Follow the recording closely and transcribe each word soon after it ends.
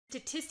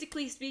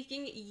Statistically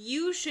speaking,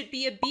 you should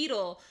be a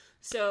beetle.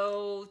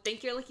 So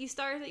thank your lucky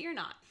stars that you're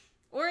not.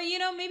 Or, you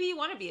know, maybe you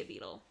want to be a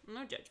beetle.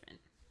 No judgment.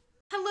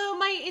 Hello,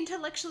 my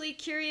intellectually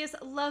curious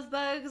love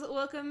bugs.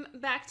 Welcome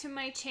back to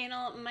my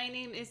channel. My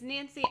name is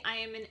Nancy. I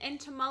am an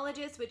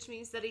entomologist, which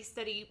means that I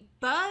study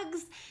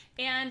bugs.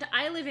 And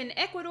I live in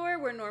Ecuador,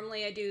 where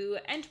normally I do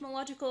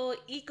entomological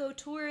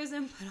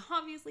ecotourism, but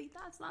obviously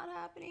that's not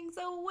happening.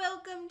 So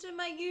welcome to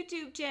my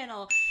YouTube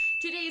channel.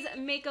 Today's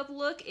makeup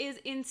look is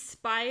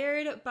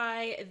inspired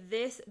by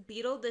this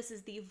beetle. This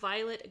is the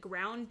violet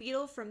ground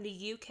beetle from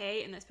the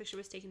UK, and this picture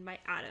was taken by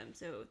Adam.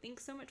 So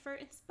thanks so much for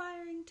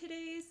inspiring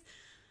today's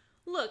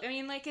look. I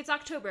mean, like, it's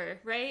October,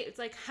 right? It's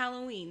like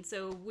Halloween,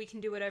 so we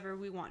can do whatever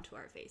we want to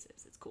our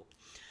faces. It's cool.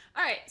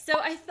 All right, so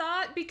I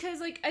thought,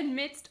 because like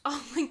amidst all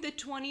like the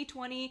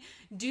 2020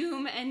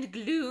 doom and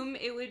gloom,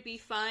 it would be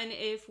fun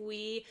if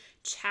we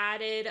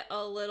chatted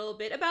a little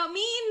bit about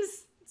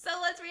memes. So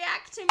let's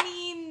react to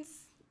memes.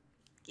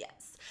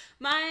 Yes.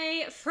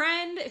 My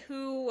friend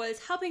who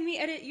was helping me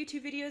edit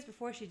YouTube videos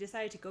before she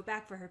decided to go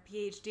back for her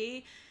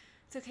PhD,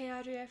 it's okay,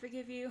 Audrey, I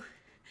forgive you,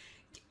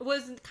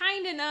 was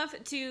kind enough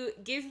to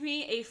give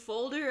me a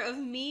folder of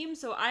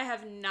memes, so I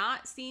have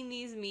not seen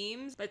these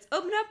memes. Let's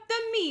open up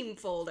the meme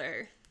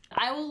folder.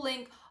 I will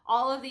link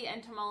all of the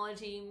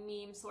entomology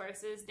meme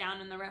sources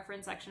down in the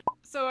reference section.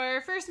 So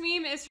our first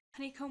meme is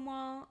honeycomb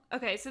wall.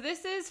 Okay, so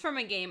this is from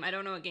a game. I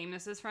don't know what game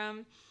this is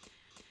from.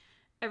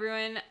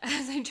 Everyone,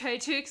 as I tried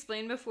to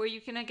explain before,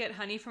 you cannot get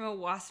honey from a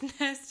wasp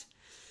nest.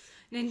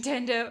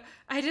 Nintendo,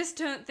 I just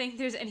don't think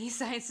there's any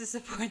science to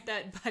support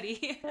that,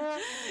 buddy.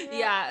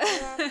 Yeah.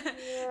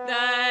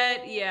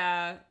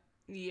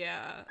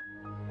 Yeah.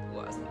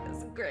 Wasp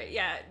nest, great.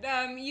 Yeah,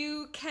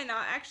 you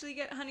cannot actually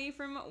get honey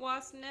from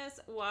wasp nests.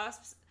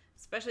 Wasps,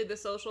 especially the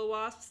social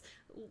wasps,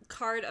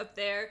 card up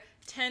there,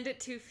 tend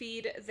to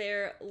feed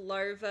their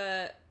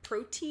larvae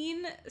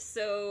protein.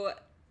 So,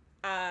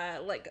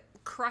 like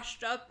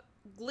crushed up,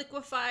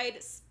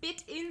 liquefied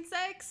spit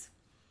insects.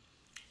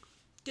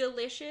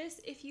 Delicious,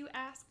 if you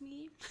ask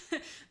me.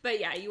 But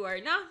yeah, you are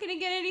not gonna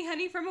get any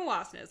honey from a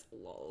wasp nest.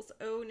 Lols.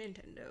 Oh,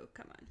 Nintendo,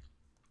 come on.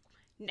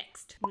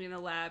 Next, in the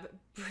lab,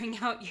 bring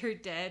out your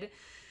dead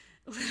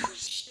little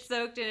shit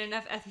soaked in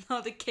enough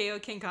ethanol to KO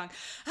King Kong.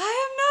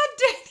 I am not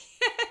dead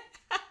yet.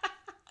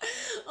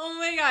 Oh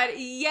my god,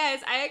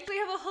 yes, I actually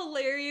have a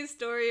hilarious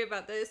story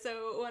about this.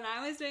 So when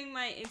I was doing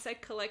my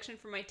insect collection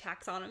for my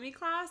taxonomy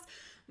class,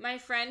 my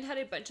friend had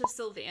a bunch of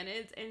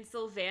sylvanids, and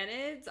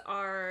sylvanids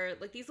are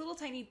like these little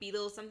tiny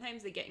beetles.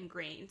 Sometimes they get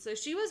ingrained. So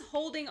she was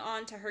holding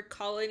on to her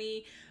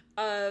colony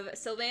of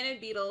sylvanid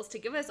beetles to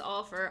give us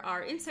all for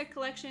our insect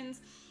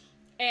collections.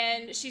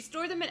 And she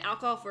stored them in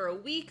alcohol for a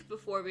week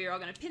before we were all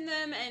going to pin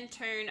them and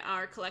turn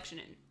our collection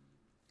in.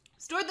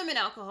 Stored them in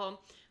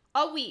alcohol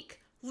a week.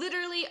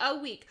 Literally a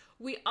week.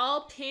 We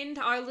all pinned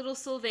our little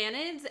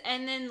sylvanids,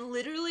 and then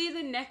literally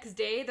the next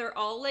day they're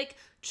all like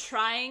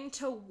trying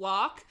to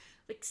walk,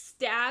 like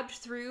stabbed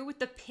through with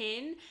the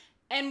pin,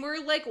 and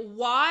we're like,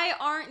 why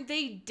aren't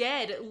they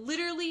dead?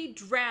 Literally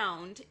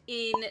drowned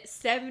in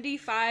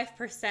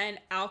 75%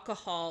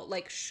 alcohol,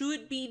 like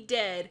should be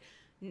dead,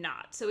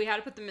 not. So we had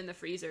to put them in the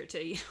freezer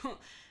to, you know,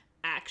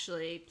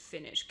 actually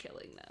finish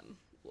killing them.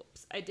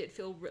 Whoops, I did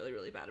feel really,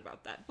 really bad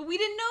about that. But we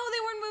didn't know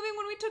they weren't moving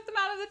when we took them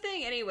out of the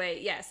thing. Anyway,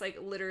 yes, like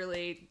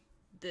literally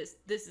this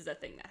is a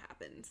thing that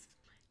happens.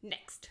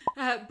 Next.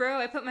 Bro,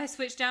 I put my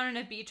switch down and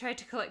a bee tried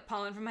to collect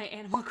pollen from my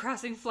Animal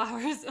Crossing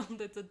flowers. Oh,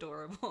 that's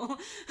adorable.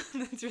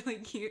 That's really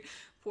cute.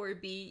 Poor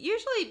bee.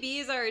 Usually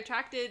bees are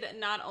attracted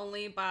not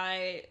only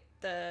by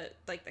the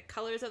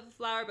colors of the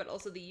flower, but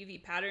also the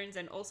UV patterns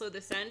and also the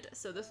scent.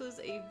 So this was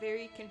a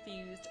very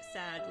confused,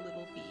 sad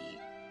little bee.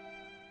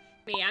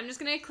 Me, I'm just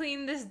gonna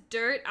clean this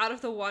dirt out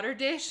of the water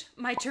dish.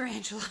 My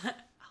tarantula.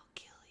 I'll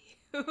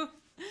kill you.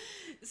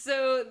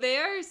 So they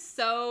are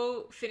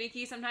so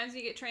finicky. Sometimes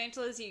you get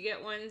tarantulas, you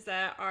get ones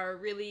that are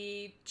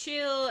really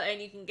chill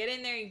and you can get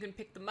in there, you can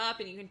pick them up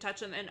and you can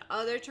touch them, and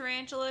other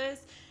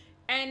tarantulas,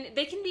 and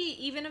they can be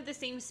even of the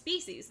same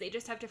species. They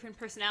just have different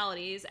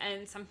personalities,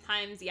 and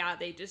sometimes, yeah,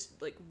 they just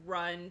like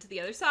run to the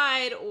other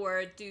side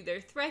or do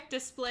their threat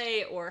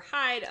display or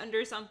hide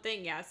under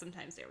something. Yeah,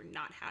 sometimes they were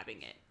not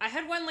having it. I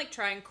had one like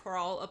try and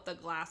crawl up the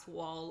glass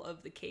wall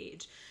of the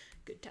cage.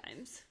 Good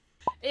times.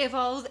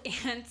 Evolved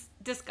ants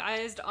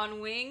disguised on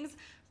wings.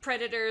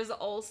 Predators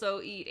also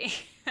eat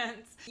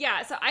ants.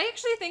 Yeah, so I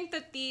actually think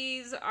that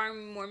these are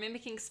more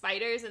mimicking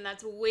spiders, and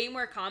that's way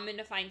more common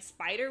to find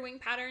spider wing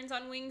patterns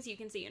on wings. You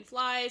can see it in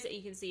flies,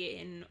 you can see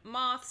it in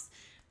moths.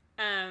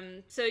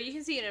 So you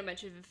can see it in a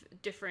bunch of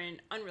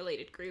different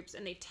unrelated groups,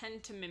 and they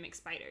tend to mimic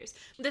spiders.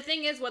 The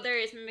thing is, whether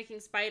it's mimicking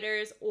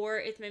spiders or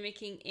it's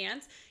mimicking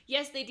ants,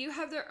 yes, they do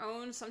have their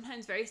own,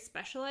 sometimes very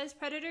specialized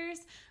predators,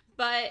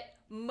 but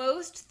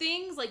most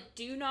things like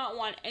do not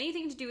want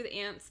anything to do with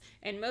ants,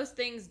 and most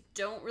things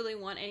don't really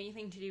want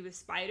anything to do with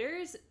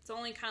spiders. It's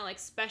only kind of like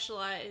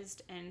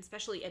specialized and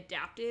specially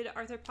adapted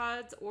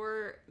arthropods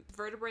or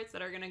vertebrates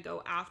that are going to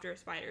go after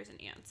spiders and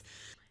ants.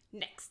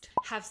 Next,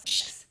 have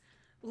sex.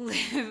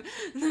 Live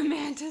the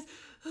mantis.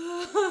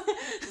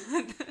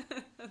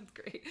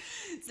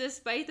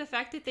 despite the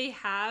fact that they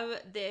have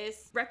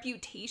this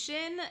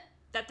reputation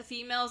that the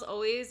females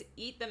always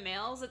eat the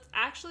males, it's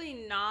actually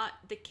not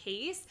the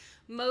case.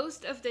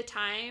 Most of the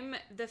time,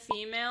 the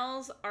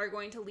females are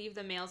going to leave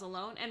the males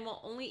alone and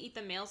will only eat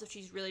the males if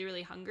she's really,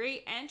 really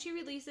hungry. And she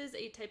releases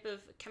a type of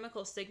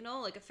chemical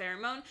signal, like a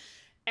pheromone,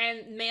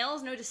 and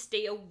males know to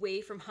stay away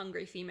from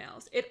hungry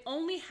females. It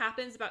only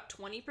happens about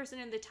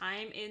 20% of the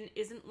time and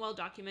isn't well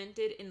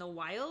documented in the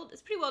wild.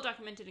 It's pretty well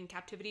documented in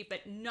captivity,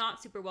 but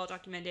not super well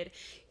documented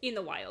in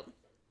the wild.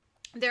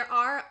 There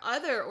are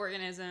other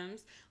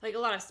organisms, like a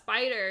lot of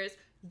spiders,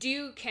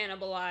 do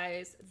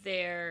cannibalize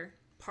their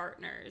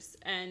partners.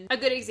 And a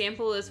good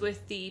example is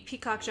with the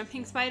peacock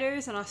jumping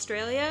spiders in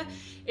Australia.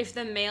 If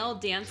the male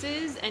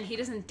dances and he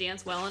doesn't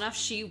dance well enough,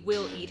 she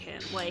will eat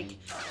him. Like,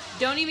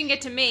 don't even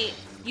get to mate.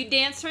 You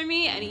dance for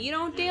me and you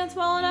don't dance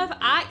well enough,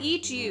 I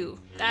eat you.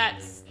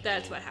 That's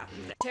what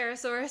happens.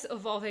 Pterosaurus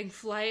evolving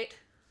flight.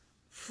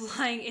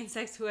 Flying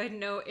insects who had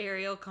no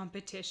aerial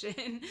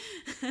competition.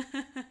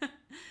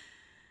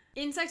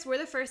 Insects were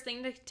the first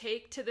thing to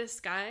take to the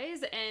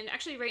skies, and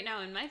actually right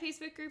now in my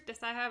Facebook group, the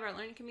SciHive, our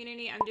learning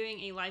community, I'm doing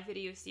a live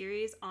video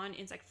series on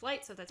insect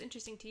flight, so if that's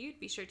interesting to you,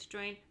 be sure to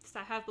join the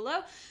SciHive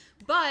below.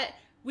 But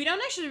we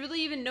don't actually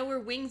really even know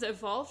where wings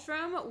evolved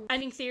from. I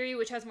think theory,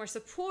 which has more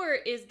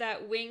support, is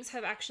that wings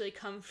have actually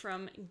come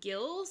from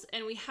gills,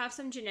 and we have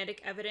some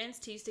genetic evidence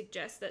to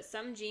suggest that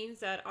some genes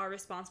that are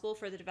responsible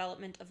for the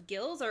development of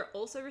gills are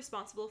also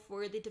responsible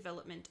for the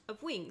development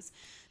of wings.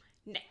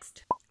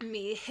 Next,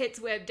 me hits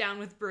web down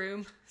with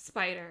broom.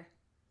 Spider.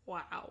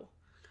 Wow.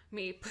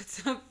 Me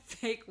puts some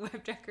fake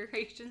web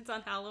decorations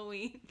on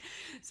Halloween.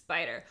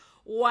 Spider.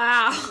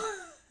 Wow.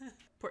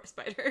 Poor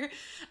spider.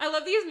 I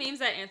love these memes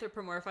that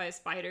anthropomorphize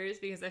spiders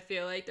because I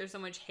feel like there's so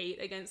much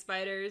hate against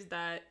spiders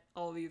that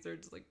all these are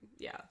just like,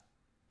 yeah,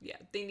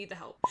 they need the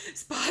help.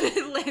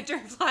 Spotted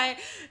lanternfly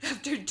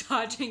after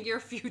dodging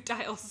your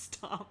futile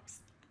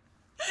stomps.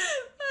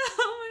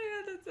 Oh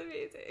my god, that's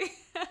amazing.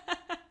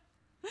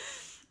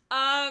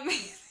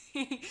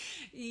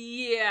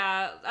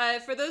 Yeah,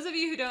 for those of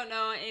you who don't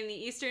know, in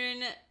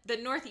the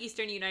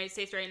northeastern United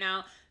States right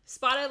now,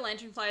 spotted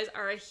lanternflies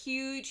are a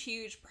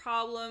huge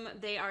problem.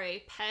 They are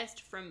a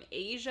pest from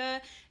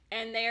Asia,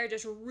 and they are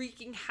just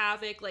wreaking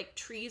havoc. Like,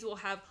 trees will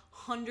have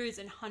hundreds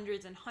and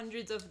hundreds and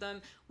hundreds of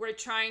them. We're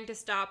trying to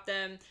stop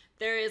them.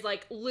 There is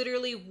like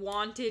literally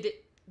wanted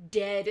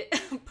dead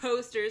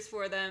posters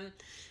for them.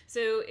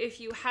 So if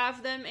you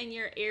have them in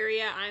your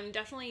area, I'm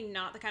definitely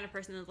not the kind of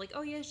person that's like,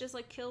 oh yes, just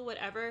like kill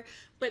whatever.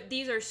 But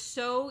these are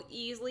so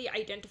easily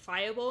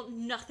identifiable.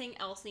 Nothing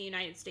else in the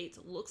United States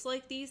looks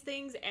like these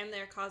things, and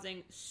they're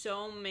causing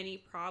so many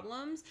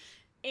problems.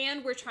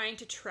 And we're trying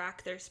to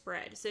track their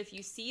spread. So if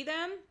you see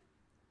them,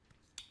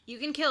 you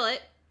can kill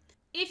it.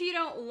 If you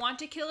don't want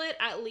to kill it,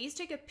 at least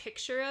take a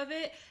picture of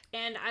it,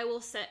 and I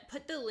will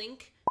put the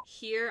link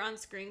here on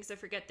screen because I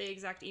forget the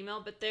exact email,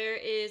 but there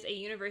is a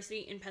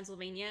university in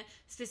Pennsylvania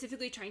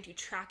specifically trying to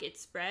track its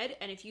spread,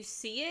 and if you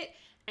see it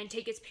and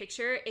take its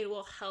picture, it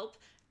will help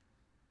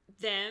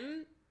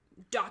them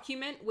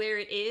document where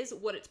it is,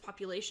 what its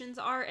populations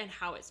are, and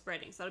how it's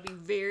spreading. So that'll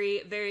be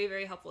very, very,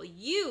 very helpful.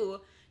 You,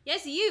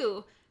 yes,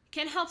 you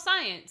can help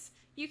science.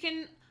 You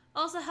can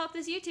also help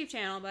this YouTube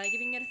channel by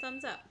giving it a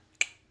thumbs up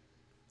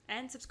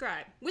and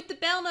subscribe with the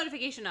bell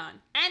notification on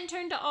and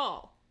turn to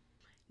all.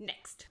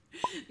 Next,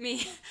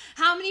 me,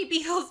 how many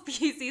beetle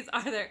species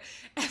are there?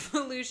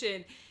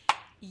 Evolution,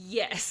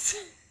 yes.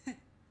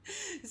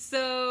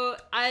 So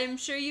I'm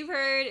sure you've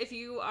heard, if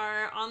you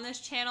are on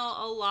this channel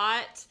a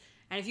lot,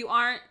 and if you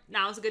aren't,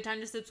 now's a good time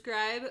to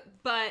subscribe,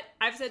 but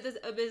I've said this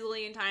a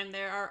bazillion times,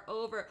 there are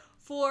over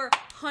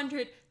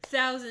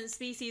 400,000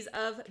 species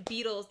of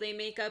beetles. They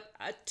make up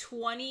a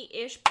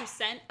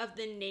 20-ish% of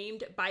the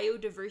named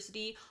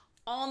biodiversity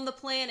on the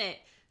planet.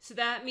 So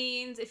that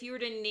means if you were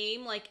to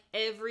name like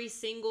every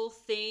single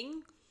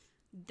thing,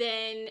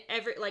 then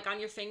like on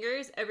your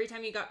fingers, every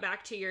time you got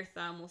back to your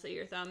thumb, we'll say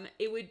your thumb,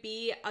 it would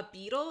be a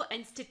beetle.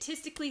 And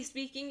statistically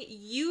speaking,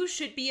 you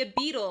should be a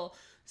beetle.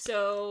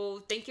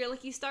 So thank your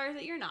lucky stars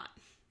that you're not.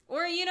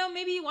 Or, you know,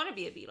 maybe you want to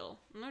be a beetle.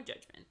 No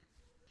judgment.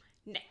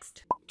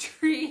 Next.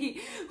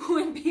 Tree.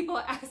 When people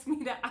ask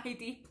me to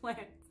ID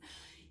plants.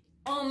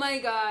 Oh my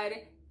god.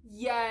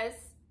 Yes,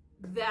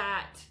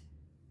 that.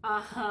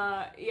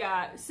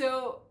 Yeah.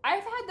 So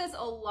I've had this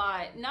a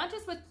lot, not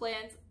just with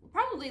plants,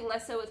 probably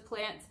less so with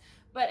plants,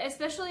 but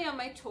especially on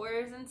my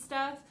tours and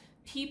stuff.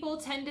 People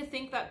tend to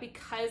think that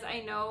because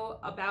I know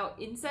about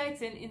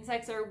insects and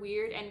insects are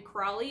weird and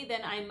crawly,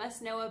 then I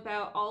must know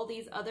about all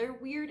these other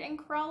weird and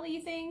crawly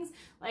things.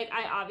 Like,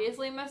 I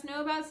obviously must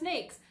know about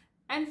snakes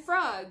and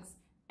frogs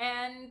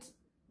and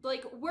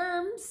like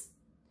worms.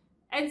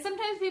 And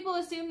sometimes people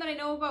assume that I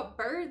know about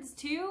birds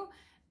too.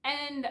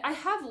 And I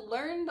have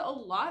learned a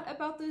lot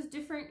about those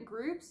different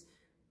groups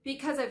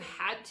because I've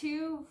had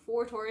to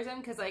for tourism.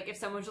 Because like if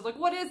someone's just like,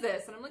 what is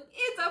this? And I'm like,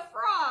 it's a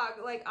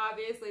frog. Like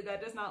obviously that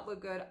does not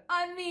look good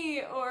on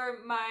me or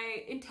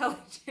my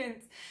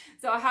intelligence.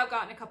 So I have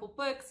gotten a couple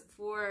books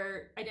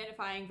for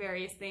identifying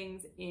various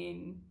things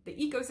in the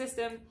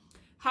ecosystem.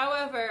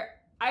 However,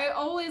 I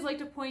always like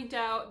to point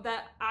out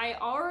that I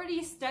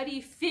already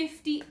study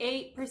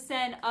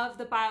 58% of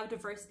the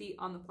biodiversity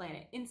on the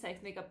planet.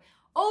 Insects make up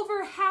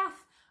over half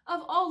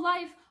of all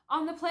life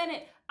on the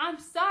planet. I'm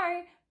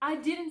sorry, I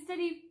didn't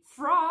study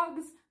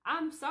frogs.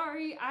 I'm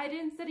sorry, I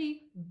didn't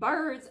study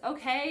birds,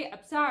 okay? I'm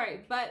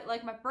sorry, but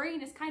like my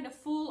brain is kind of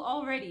full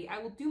already. I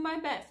will do my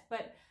best,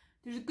 but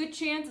there's a good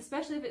chance,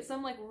 especially if it's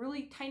some like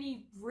really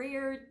tiny,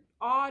 rare,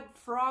 odd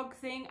frog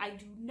thing, I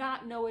do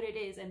not know what it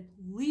is, and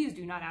please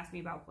do not ask me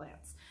about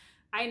plants.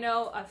 I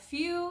know a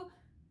few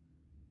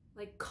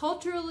like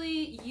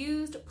culturally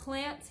used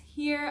plants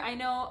here. I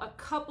know a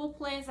couple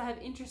plants that have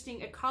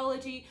interesting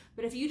ecology,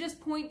 but if you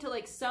just point to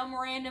like some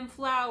random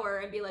flower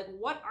and be like,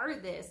 what are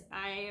this?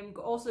 I am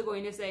also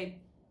going to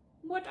say,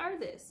 what are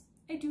this?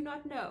 I do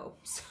not know.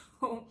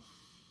 So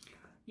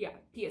yeah,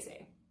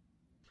 PSA.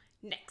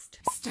 Next.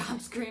 Stop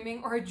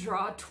screaming or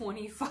draw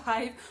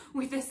 25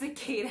 with a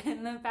cicada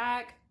in the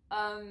back.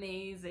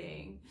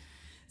 Amazing.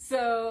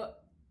 So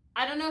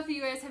I don't know if you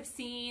guys have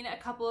seen a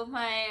couple of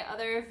my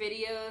other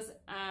videos.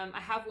 I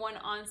have one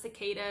on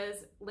cicadas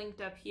linked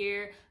up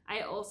here.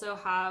 I also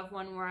have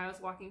one where I was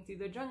walking through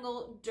the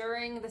jungle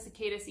during the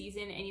cicada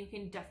season, and you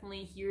can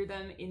definitely hear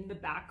them in the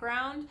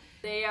background.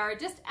 They are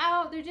just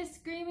out, they're just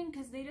screaming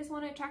because they just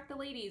want to attract the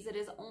ladies. It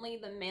is only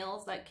the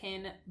males that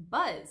can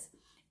buzz.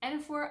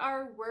 And for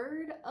our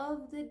word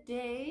of the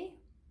day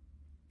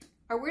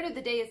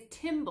is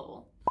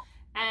timble.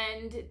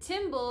 And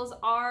timbles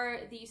are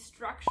the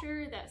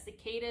structure that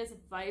cicadas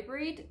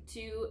vibrate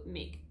to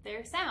make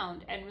their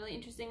sound. And really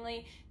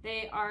interestingly,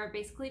 they are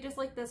basically just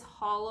like this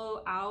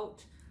hollow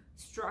out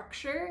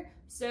structure.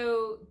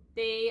 So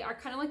they are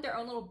kind of like their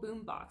own little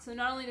boom box. So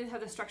not only do they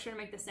have the structure to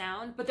make the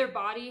sound, but their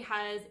body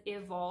has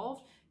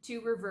evolved to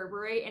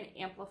reverberate and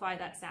amplify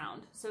that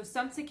sound. So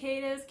some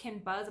cicadas can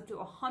buzz up to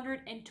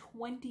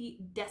 120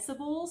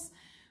 decibels,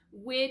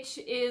 which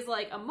is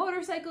like a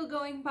motorcycle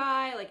going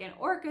by, like an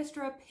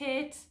orchestra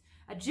pit,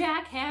 a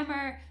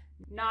jackhammer,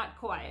 not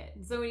quiet.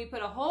 So when you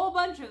put a whole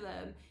bunch of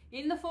them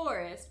in the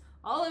forest,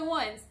 all at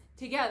once,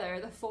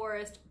 together, the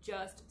forest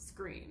just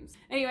screams.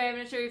 Anyway, I'm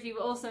not sure if you've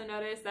also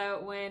noticed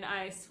that when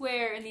I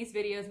swear in these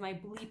videos, my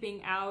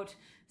bleeping out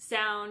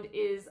sound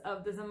is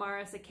of the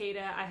Zamara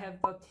cicada. I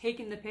have both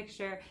taken the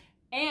picture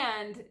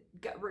and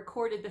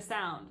recorded the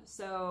sound.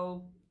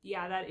 So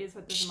yeah, that is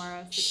what the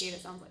Zamara cicada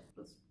sounds like.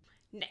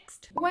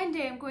 Next. One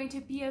day I'm going to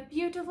be a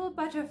beautiful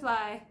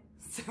butterfly.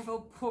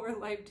 Several poor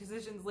life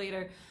decisions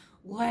later.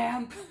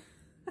 Lamp.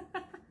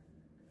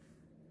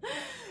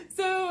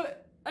 So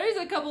there's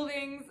a couple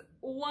things.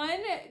 One,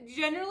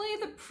 generally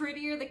the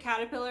prettier the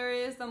caterpillar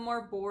is, the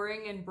more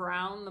boring and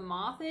brown the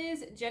moth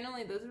is.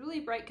 Generally those really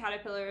bright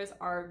caterpillars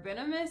are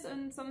venomous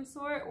in some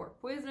sort or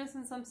poisonous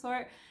in some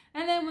sort.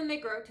 And then when they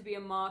grow up to be a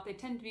moth, they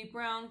tend to be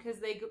brown because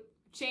they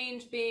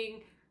change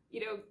being,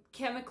 you know,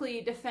 chemically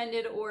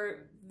defended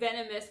or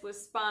venomous with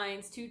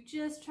spines to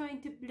just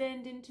trying to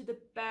blend into the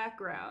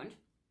background.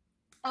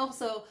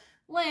 Also,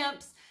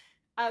 lamps.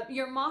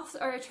 Your moths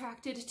are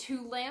attracted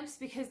to lamps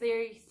because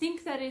they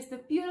think that is the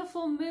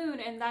beautiful moon,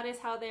 and that is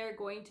how they are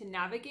going to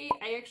navigate.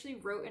 I actually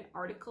wrote an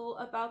article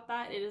about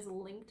that. It is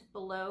linked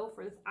below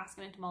for this Ask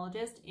an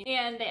Entomologist.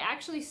 And they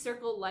actually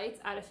circle lights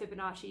at a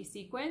Fibonacci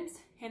sequence,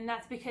 and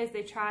that's because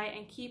they try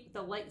and keep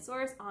the light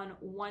source on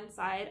one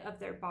side of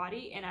their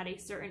body and at a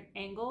certain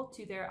angle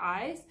to their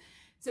eyes.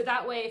 So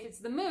that way, if it's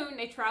the moon,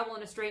 they travel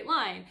in a straight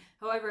line.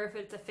 However, if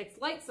it's a fixed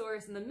light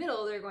source in the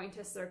middle, they're going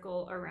to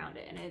circle around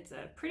it. And it's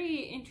a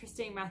pretty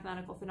interesting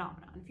mathematical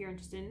phenomenon. If you're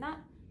interested in that,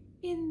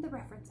 in the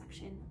reference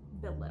section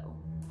below.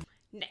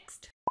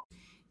 Next.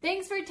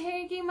 Thanks for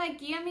taking my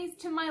gammies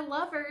to my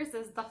lovers,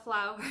 says the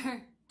flower.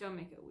 Don't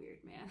make it weird,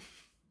 man.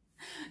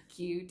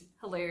 Cute,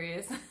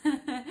 hilarious.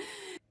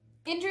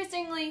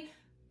 Interestingly,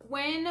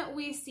 when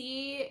we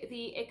see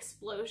the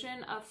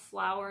explosion of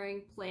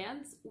flowering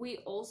plants, we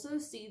also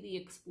see the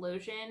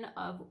explosion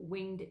of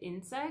winged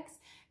insects,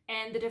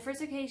 and the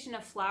diversification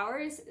of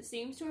flowers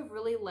seems to have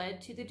really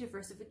led to the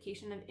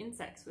diversification of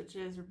insects, which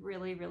is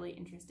really, really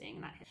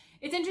interesting.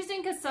 It's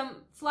interesting because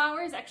some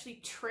flowers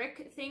actually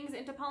trick things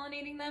into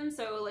pollinating them.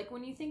 So like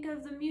when you think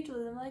of the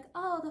mutualism, like,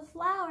 oh, the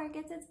flower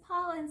gets its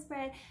pollen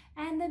spread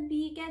and the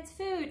bee gets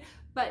food.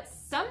 But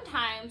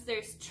sometimes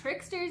there's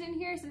tricksters in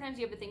here. Sometimes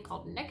you have a thing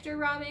called nectar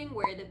robbing,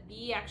 where the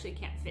bee actually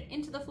can't fit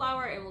into the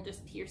flower and will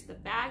just pierce the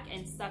back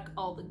and suck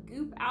all the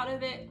goop out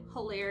of it.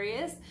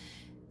 Hilarious.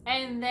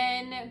 And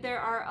then there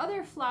are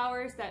other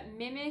flowers that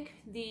mimic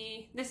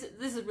this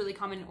is really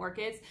common in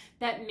orchids,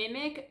 that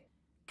mimic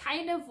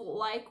kind of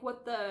like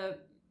what the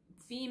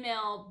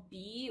female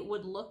bee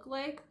would look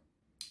like,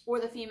 or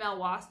the female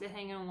wasp,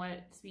 depending on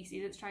what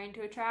species it's trying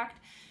to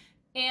attract,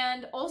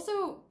 and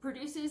also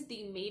produces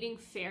the mating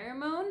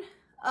pheromone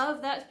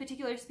of that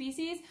particular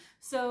species.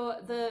 So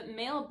the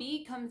male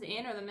bee comes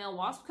in, or the male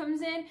wasp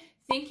comes in,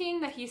 thinking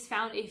that he's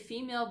found a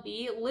female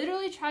bee,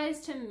 literally tries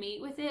to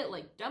mate with it,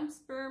 like dumps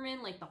sperm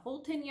in, like the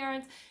whole 10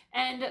 yards,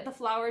 and the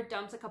flower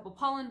dumps a couple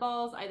pollen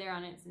balls either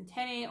on its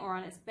antennae or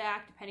on its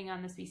back, depending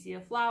on the species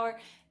of flower,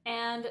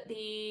 and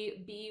the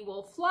bee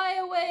will fly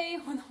away,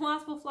 or the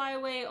wasp will fly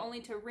away, only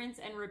to rinse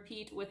and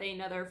repeat with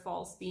another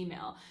false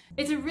female.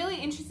 It's a really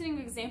interesting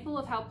example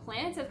of how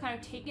plants have kind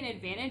of taken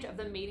advantage of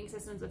the mating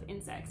systems of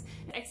insects.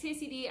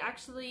 XKCD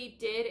actually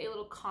did a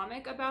little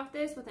comic about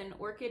this with an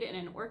orchid and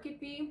an orchid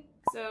bee.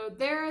 So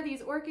there are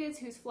these orchids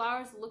whose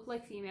flowers look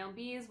like female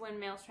bees. When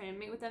males try to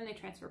mate with them, they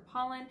transfer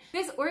pollen.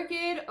 This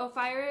orchid,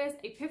 Ophrys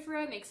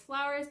epiphyra, makes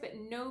flowers, but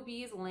no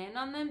bees land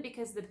on them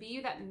because the bee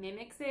that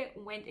mimics it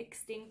went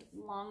extinct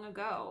long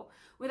ago.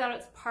 Without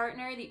its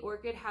partner, the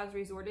orchid has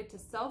resorted to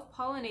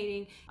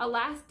self-pollinating, a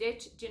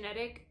last-ditch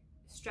genetic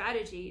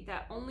strategy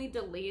that only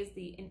delays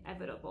the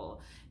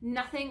inevitable.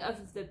 Nothing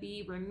of the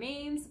bee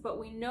remains, but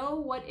we know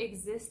what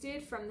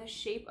existed from the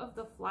shape of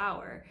the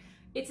flower.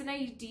 It's an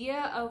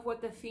idea of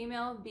what the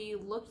female bee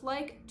looked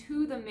like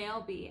to the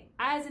male bee,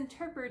 as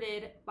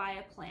interpreted by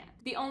a plant.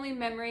 The only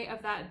memory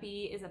of that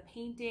bee is a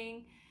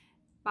painting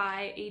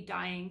by a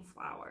dying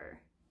flower.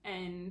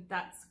 And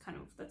that's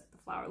what the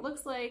flower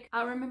looks like.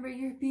 I'll remember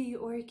your bee,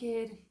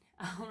 orchid.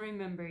 I'll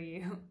remember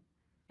you.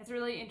 It's a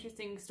really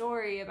interesting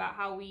story about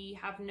how we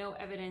have no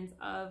evidence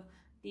of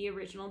the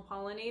original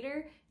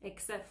pollinator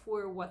except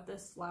for what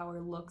this flower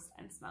looks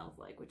and smells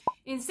like. Which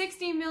in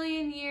 60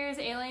 million years,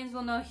 aliens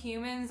will know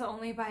humans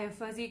only by a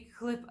fuzzy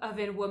clip of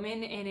a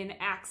woman in an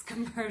Axe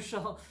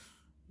commercial.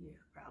 Yeah,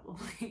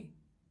 probably.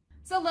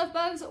 So love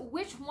bugs,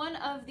 which one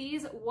of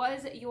these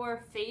was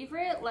your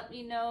favorite? Let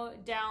me know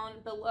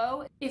down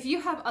below. If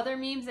you have other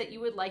memes that you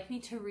would like me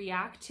to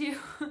react to,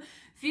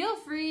 feel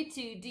free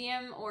to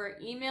DM or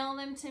email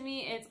them to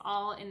me. It's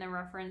all in the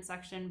reference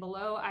section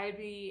below. I'd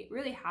be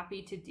really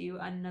happy to do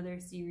another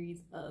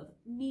series of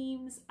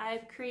memes.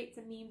 I've created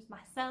some memes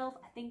myself.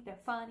 I think they're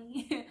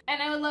funny.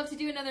 And I would love to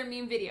do another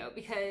meme video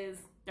because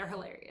they're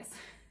hilarious.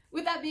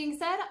 With that being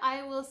said,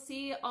 I will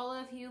see all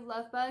of you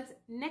love bugs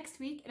next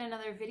week in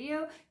another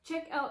video.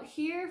 Check out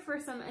here for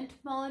some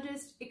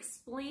Entomologist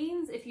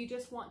Explains if you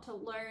just want to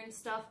learn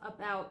stuff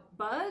about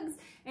bugs.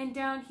 And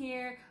down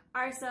here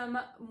are some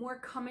more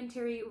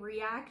commentary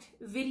react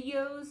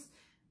videos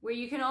where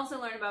you can also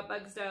learn about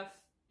bug stuff,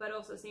 but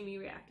also see me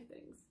react to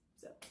things.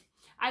 So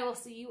I will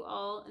see you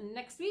all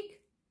next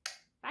week.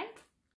 Bye.